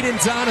Jadyn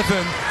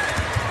Donovan.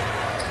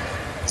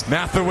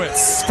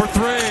 Mathewitz for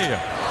 3.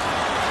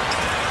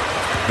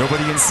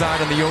 Nobody inside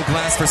on the old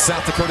glass for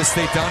South Dakota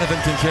State. Donovan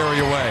can carry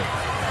away.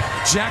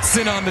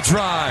 Jackson on the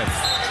drive.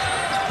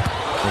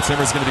 Well,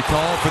 Timmer's going to be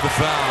called for the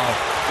foul.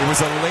 It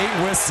was a late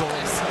whistle.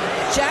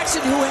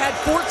 Jackson, who had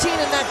 14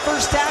 in that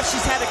first half,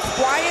 she's had a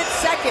quiet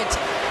second,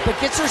 but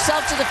gets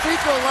herself to the free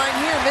throw line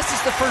here,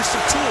 misses the first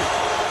of 2.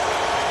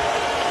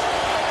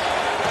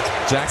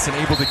 Jackson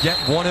able to get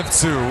 1 of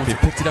 2. They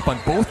picked it up on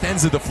both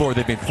ends of the floor.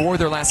 They've made 4 of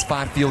their last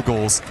 5 field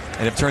goals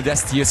and have turned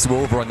SDSU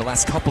over on the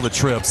last couple of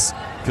trips.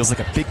 Feels like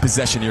a big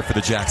possession here for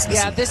the Jacksons.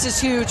 Yeah, this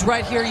is huge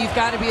right here. You've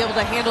got to be able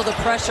to handle the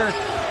pressure.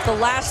 The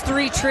last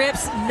 3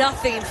 trips,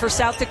 nothing for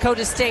South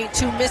Dakota State.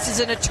 2 misses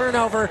and a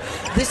turnover.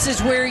 This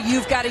is where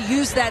you've got to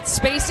use that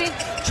spacing,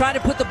 try to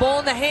put the ball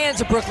in the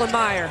hands of Brooklyn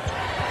Meyer.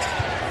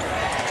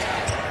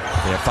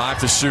 They have 5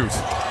 to shoot.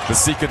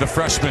 Vasika, the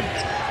freshman.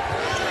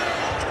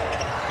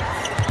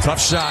 Tough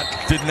shot,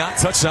 did not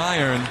touch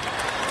iron. You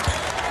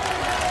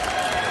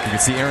can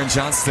see Aaron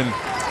Johnston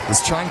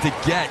was trying to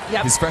get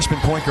his freshman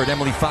point guard,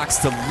 Emily Fox,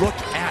 to look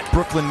at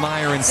Brooklyn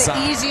Meyer inside.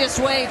 The easiest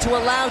way to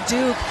allow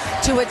Duke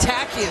to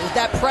attack you.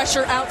 That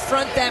pressure out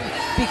front them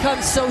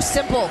becomes so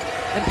simple.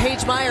 And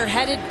Paige Mair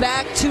headed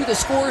back to the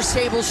scorer's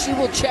table. She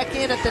will check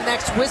in at the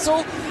next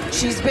whistle.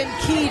 She's been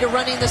key to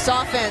running this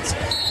offense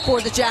for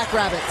the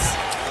Jackrabbits.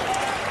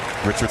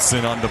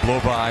 Richardson on the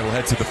blow-by will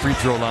head to the free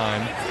throw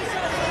line.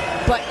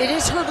 but it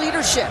is her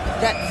leadership,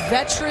 that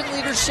veteran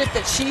leadership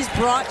that she's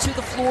brought to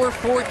the floor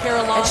for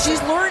Carolina. And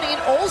she's learning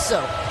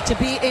also to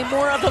be a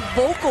more of a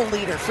vocal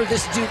leader for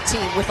this Duke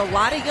team. With a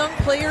lot of young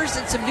players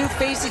and some new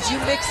faces you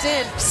mix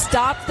in,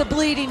 stop the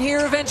bleeding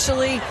here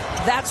eventually.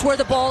 That's where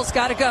the ball's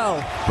got to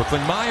go.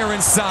 Brooklyn Mair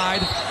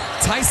inside.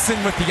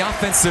 Tyson with the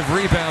offensive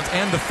rebound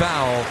and the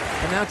foul.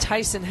 And now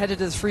Tyson headed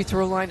to the free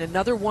throw line.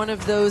 Another one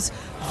of those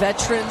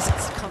veterans.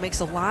 It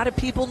makes a lot of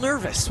people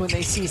nervous when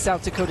they see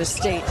South Dakota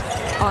State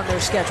on their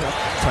schedule.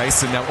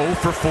 Tyson now 0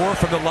 for 4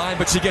 from the line,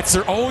 but she gets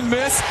her own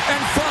miss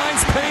and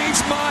finds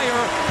Paige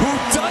Mair, who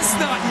does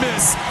not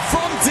miss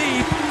from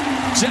deep.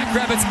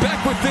 Jackrabbits back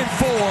within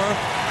 4.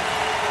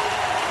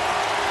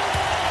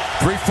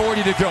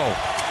 3:40 to go.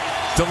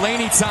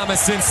 Delaney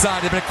Thomas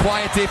inside. It's been a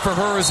quiet day for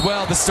her as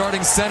well, the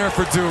starting center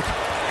for Duke.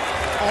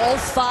 All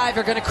 5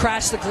 are going to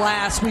crash the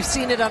glass. We've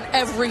seen it on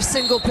every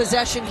single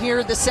possession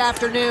here this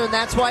afternoon.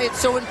 That's why it's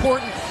so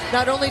important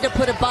not only to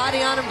put a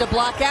body on them to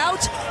block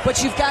out,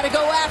 but you've got to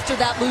go after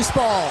that loose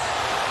ball.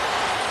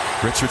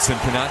 Richardson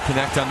cannot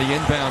connect on the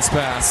inbounds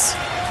pass.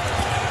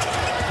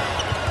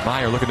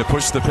 Mair looking to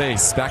push the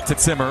pace. Back to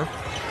Timmer.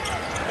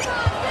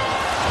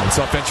 It's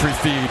off entry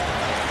feed.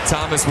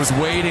 Thomas was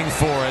waiting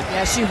for it.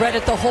 Yeah, she read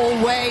it the whole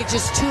way.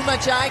 Just too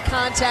much eye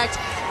contact.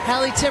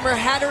 Hallie Timmer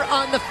had her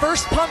on the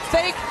first pump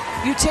fake.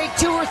 You take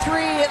 2 or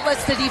 3, it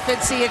lets the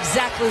defense see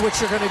exactly what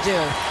you're going to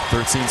do.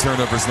 13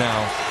 turnovers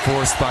now,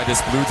 forced by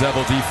this Blue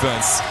Devil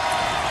defense.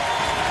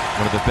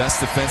 One of the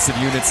best defensive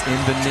units in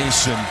the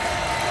nation.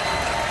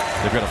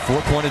 They've got a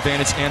 4-point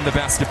advantage and the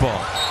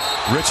basketball.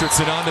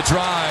 Richardson on the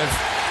drive.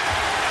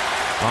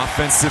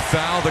 Offensive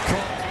foul. The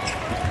call.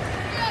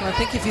 I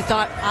think if you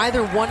thought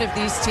either one of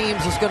these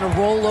teams was going to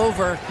roll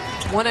over,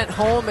 one at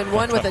home and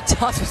one with a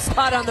tough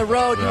spot on the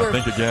road, you were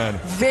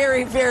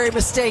very, very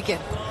mistaken.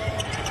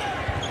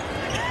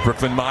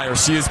 Brooklyn Mair,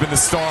 she has been the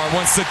star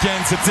once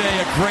again today.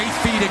 A great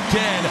feed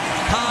again,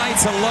 high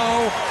to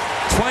low.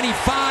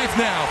 25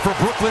 now for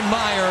Brooklyn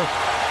Mair.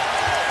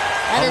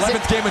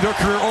 11th game of her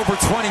career, over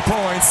 20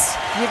 points.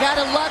 You got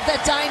to love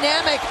that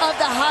dynamic of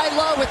the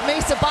high-low with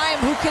Mesa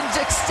Byam, who can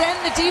extend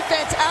the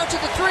defense out to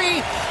the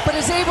 3, but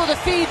is able to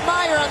feed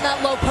Mair on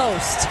that low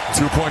post.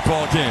 2-point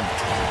ball game.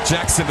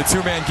 Jackson, the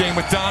 2-man game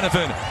with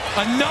Donovan.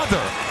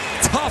 Another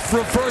tough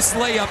reverse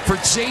layup for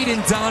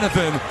Jadyn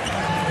Donovan.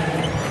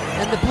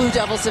 And the Blue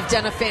Devils have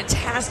done a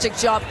fantastic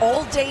job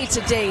all day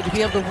today to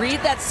be able to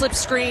read that slip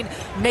screen,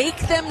 make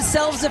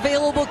themselves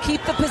available, keep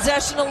the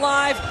possession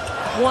alive,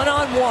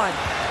 one-on-one.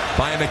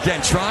 Byam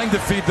again trying to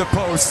feed the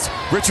post.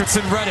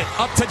 Richardson read it.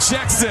 Up to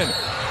Jackson.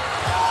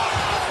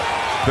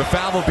 The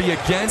foul will be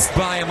against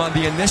Byam on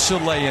the initial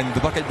lay-in.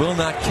 The bucket will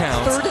not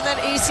count. Third in that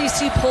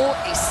ACC poll,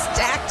 a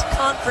stacked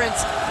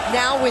conference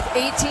now with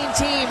 18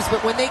 teams,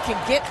 but when they can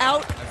get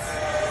out.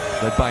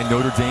 Led by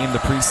Notre Dame, the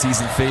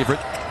preseason favorite.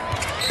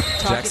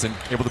 Jackson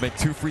able to make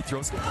 2 free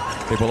throws.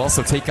 They will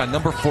also take on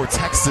number 4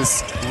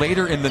 Texas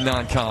later in the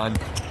non-con.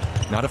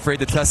 Not afraid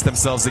to test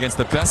themselves against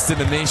the best in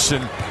the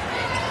nation.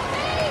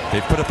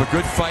 They've put up a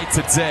good fight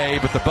today,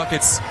 but the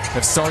buckets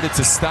have started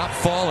to stop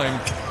falling.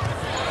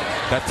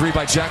 That 3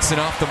 by Jackson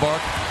off the mark.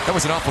 That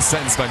was an awful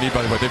sentence by me,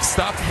 by the way. They've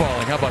stopped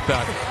falling. How about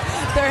that?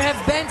 There have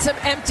been some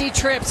empty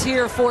trips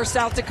here for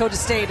South Dakota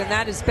State, and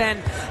that has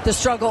been the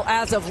struggle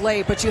as of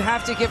late. But you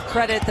have to give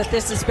credit that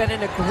this has been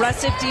an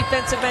aggressive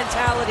defensive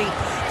mentality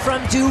from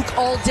Duke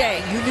all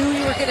day. You knew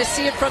you were going to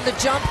see it from the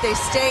jump. They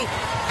stay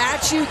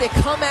at you. They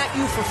come at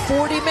you for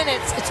 40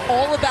 minutes. It's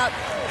all about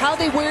how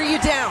they wear you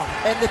down.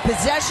 And the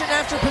possession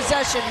after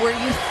possession where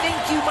you think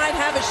you might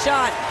have a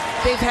shot,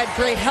 they've had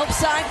great help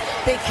side.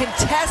 They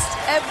contest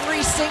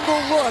every single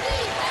look.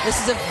 This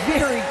is a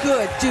very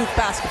good Duke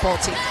basketball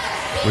team.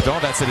 With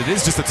all that said, it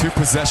is just a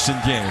 2-possession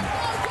game.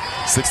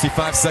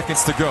 65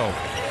 seconds to go.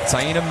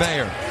 Taina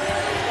Mair.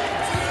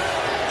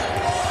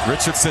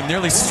 Richardson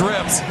nearly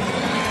stripped.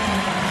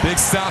 Big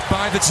stop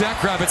by the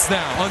Jackrabbits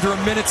now. Under a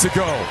minute to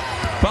go.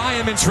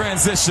 Byam in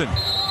transition.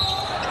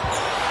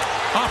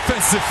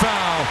 Offensive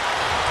foul.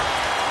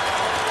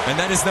 And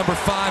that is number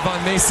 5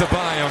 on Mesa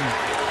Byam.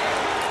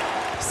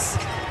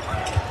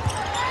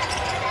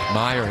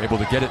 Mair able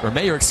to get it, or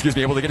Mair, excuse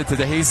me, able to get it to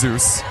de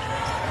Jesus.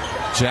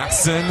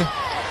 Jackson,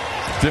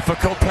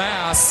 difficult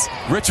pass.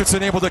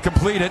 Richardson able to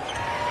complete it.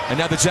 And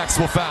now the Jacks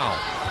will foul.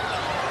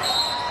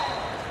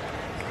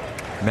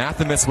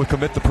 Matthemis will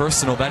commit the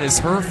personal. That is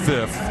her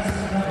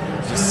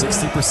 5th. Just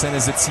 60%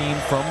 as a team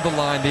from the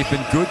line. They've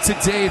been good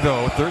today,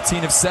 though.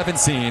 13 of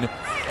 17.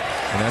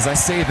 And as I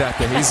say that,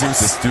 de Jesus,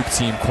 this Duke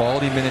team,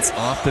 quality minutes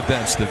off the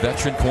bench. The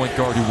veteran point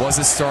guard who was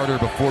a starter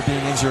before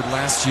being injured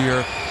last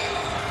year.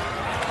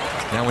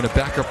 Now in a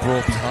backup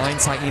role behind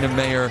Taina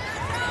Mair.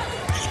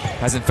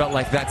 Hasn't felt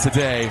like that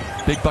today.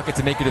 Big bucket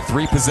to make it a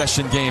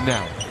 3-possession game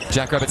now.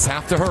 Jackrabbits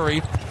have to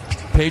hurry.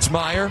 Paige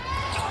Mair.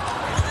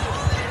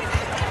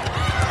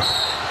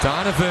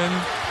 Donovan.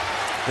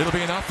 It'll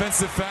be an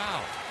offensive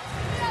foul.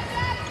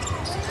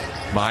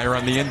 Mair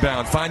on the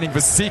inbound, finding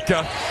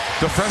Vasika.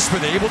 The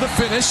freshman able to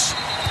finish.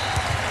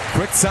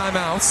 Quick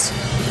timeouts.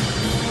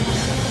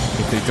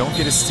 If they don't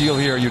get a steal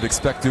here, you'd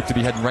expect Duke to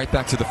be heading right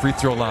back to the free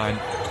throw line.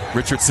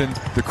 Richardson,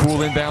 the cool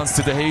inbounds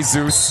to de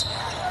Jesus.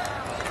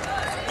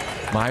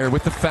 Mair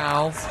with the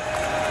foul.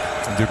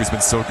 And Duke has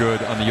been so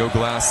good on the Yo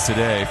glass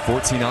today.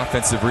 14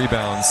 offensive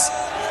rebounds.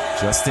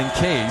 Just in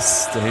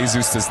case de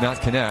Jesus does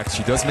not connect.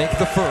 She does make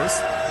the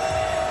first.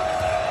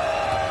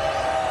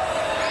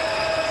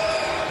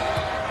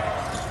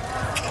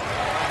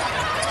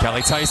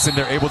 Callie Tyson,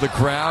 they're able to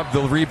grab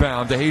the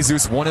rebound. De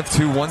Jesus, 1 of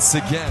 2 once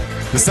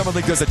again. The Summer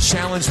League does a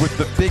challenge with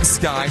the Big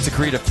Sky to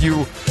create a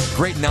few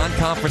great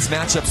non-conference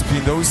matchups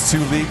between those two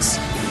leagues.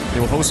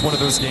 They will host one of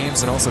those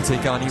games and also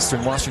take on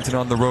Eastern Washington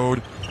on the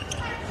road.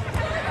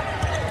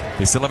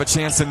 They still have a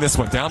chance in this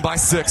one. Down by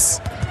 6.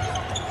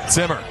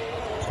 Timmer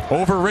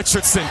over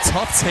Richardson.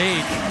 Tough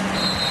take.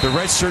 The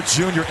redshirt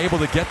junior able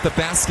to get the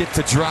basket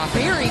to drop.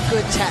 Very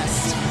good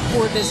test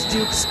for this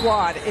Duke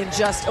squad in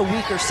just a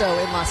week or so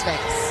in Las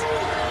Vegas.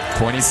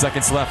 20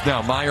 seconds left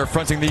now. Mair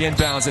fronting the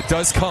inbounds. It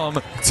does come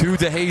to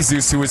de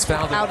Jesus, who is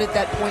fouled out at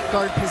that point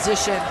guard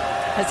position.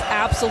 Has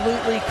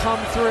absolutely come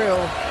through.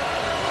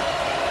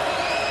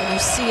 And you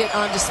see it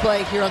on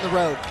display here on the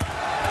road.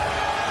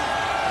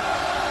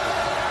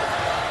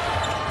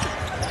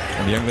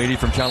 And the young lady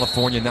from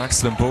California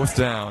knocks them both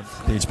down.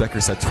 Paige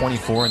Beckers had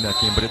 24 in that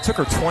game, but it took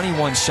her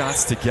 21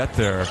 shots to get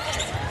there.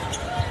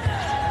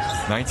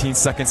 19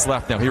 seconds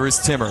left now. Here is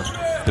Timmer,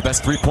 the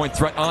best three-point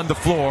threat on the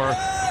floor.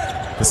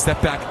 The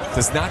step back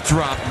does not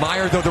drop.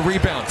 Mair, though, the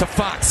rebound to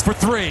Fox for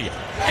 3.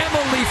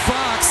 Emily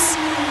Fox,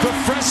 the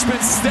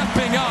freshman,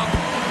 stepping up.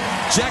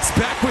 Jack's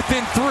back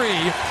within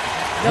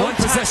 3. One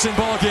possession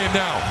ball game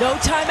now. No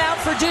timeout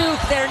for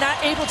Duke. They're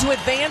not able to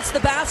advance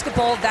the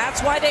basketball.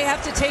 That's why they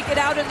have to take it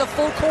out in the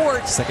full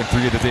court. Second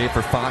 3 of the day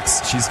for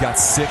Fox. She's got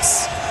 6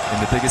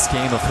 in the biggest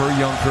game of her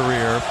young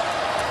career.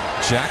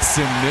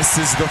 Jackson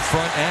misses the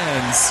front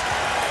ends.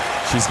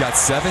 She's got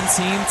 17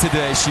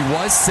 today. She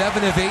was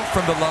 7 of 8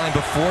 from the line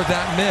before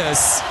that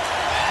miss.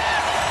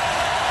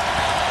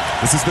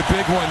 This is the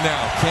big one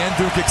now. Can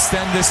Duke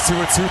extend this to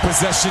a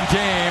 2-possession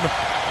game?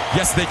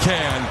 Yes, they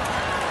can.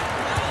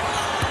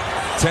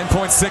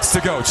 10.6 to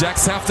go.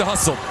 Jacks have to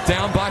hustle.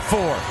 Down by 4.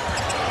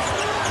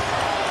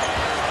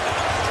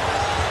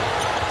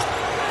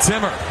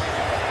 Timmer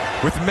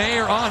with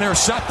Mair on her.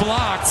 Shot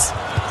blocked.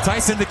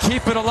 Tyson to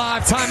keep it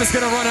alive. Time is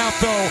going to run out,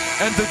 though.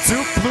 And the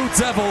Duke Blue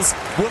Devils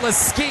will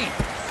escape.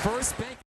 First bank.